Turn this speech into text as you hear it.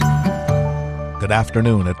Good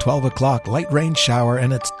afternoon. At 12 o'clock, light rain shower,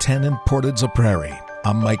 and it's 10 in Portage la Prairie.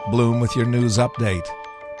 I'm Mike Bloom with your news update.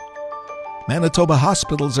 Manitoba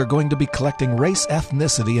hospitals are going to be collecting race,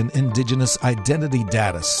 ethnicity, and Indigenous identity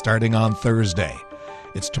data starting on Thursday.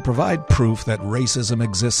 It's to provide proof that racism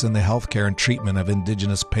exists in the healthcare and treatment of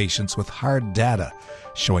Indigenous patients with hard data,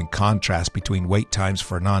 showing contrast between wait times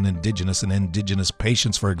for non-Indigenous and Indigenous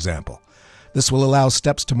patients, for example. This will allow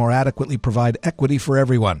steps to more adequately provide equity for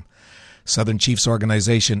everyone. Southern Chiefs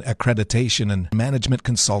Organization accreditation and management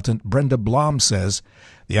consultant Brenda Blom says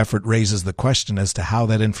the effort raises the question as to how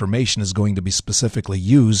that information is going to be specifically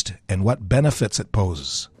used and what benefits it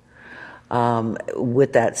poses.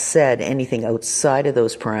 With that said, anything outside of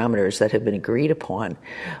those parameters that have been agreed upon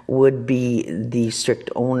would be the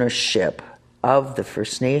strict ownership of the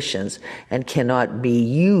First Nations and cannot be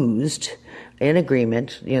used in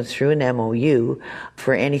agreement, through an MOU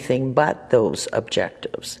for anything but those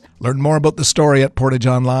objectives. Learn more about the story at Portage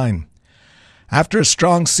Online. After a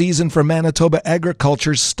strong season for Manitoba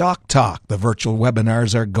agriculture's Stock Talk, the virtual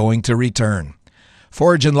webinars are going to return.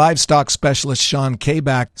 Forage and livestock specialist Sean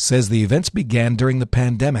Kabak says the events began during the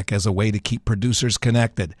pandemic as a way to keep producers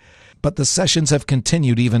connected. But the sessions have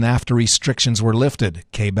continued even after restrictions were lifted.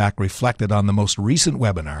 Kabak reflected on the most recent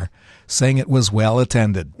webinar, saying it was well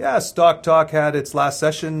attended. Yeah, Stock Talk had its last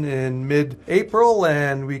session in mid-April,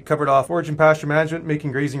 and we covered off forage and pasture management,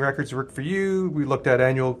 making grazing records work for you. We looked at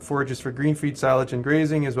annual forages for green feed, silage, and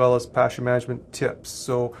grazing, as well as pasture management tips.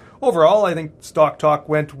 So overall, I think Stock Talk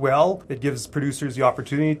went well. It gives producers the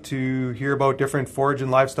opportunity to hear about different forage and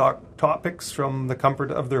livestock topics from the comfort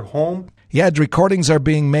of their home. Yet recordings are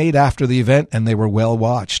being made after the event, and they were well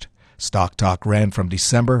watched. Stock Talk ran from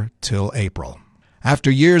December till April. After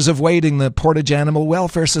years of waiting, the Portage Animal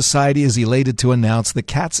Welfare Society is elated to announce the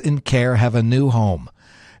cats in care have a new home.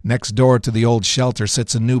 Next door to the old shelter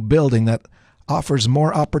sits a new building that offers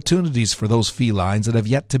more opportunities for those felines that have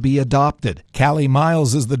yet to be adopted. Callie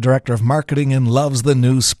Miles is the director of marketing and loves the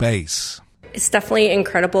new space. It's definitely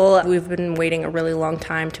incredible. We've been waiting a really long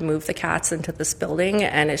time to move the cats into this building,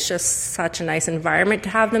 and it's just such a nice environment to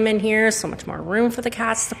have them in here. So much more room for the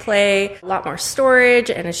cats to play, a lot more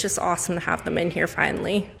storage, and it's just awesome to have them in here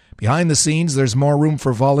finally. Behind the scenes, there's more room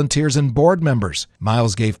for volunteers and board members.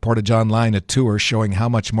 Miles gave Portage Online a tour showing how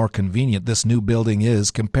much more convenient this new building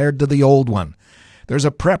is compared to the old one. There's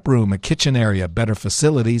a prep room, a kitchen area, better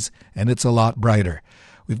facilities, and it's a lot brighter.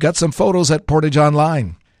 We've got some photos at Portage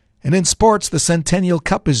Online. And in sports, the Centennial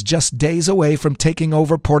Cup is just days away from taking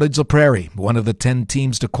over Portage la Prairie. One of the 10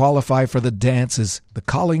 teams to qualify for the dance is the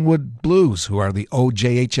Collingwood Blues, who are the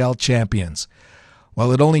OJHL champions.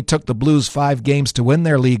 While it only took the Blues 5 games to win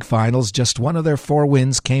their league finals, just one of their 4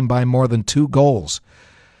 wins came by more than 2 goals.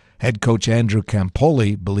 Head coach Andrew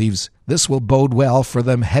Campoli believes this will bode well for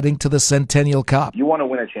them heading to the Centennial Cup. You want to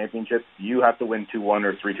win a championship, you have to win 2-1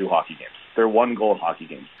 or 3-2 hockey games. They're 1-goal hockey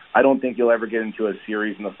games. I don't think you'll ever get into a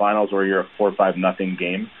series in the finals where you're a 4-5-0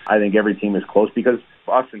 game. I think every team is close because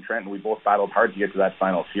us and Trenton, we both battled hard to get to that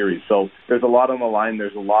final series. So there's a lot on the line.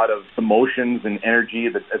 There's a lot of emotions and energy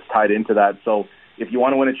that's tied into that. So if you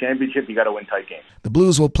want to win a championship, you got to win tight games. The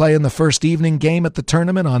Blues will play in the first evening game at the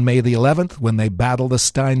tournament on May the 11th when they battle the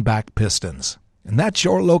Steinbach Pistons. And that's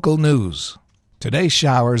your local news. Today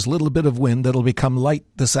showers, little bit of wind that'll become light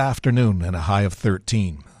this afternoon and a high of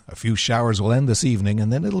 13. A few showers will end this evening,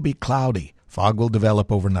 and then it'll be cloudy. Fog will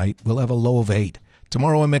develop overnight. We'll have a low of 8.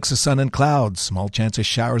 Tomorrow a mix of sun and clouds. Small chance of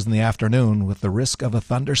showers in the afternoon with the risk of a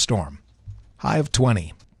thunderstorm. High of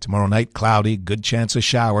 20. Tomorrow night cloudy, good chance of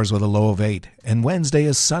showers with a low of 8. And Wednesday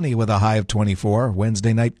is sunny with a high of 24.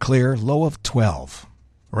 Wednesday night clear, low of 12.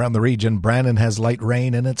 Around the region, Brandon has light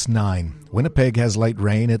rain and it's 9. Winnipeg has light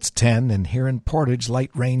rain, it's 10. And here in Portage,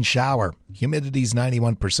 light rain shower. Humidity's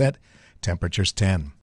 91%, temperature's 10.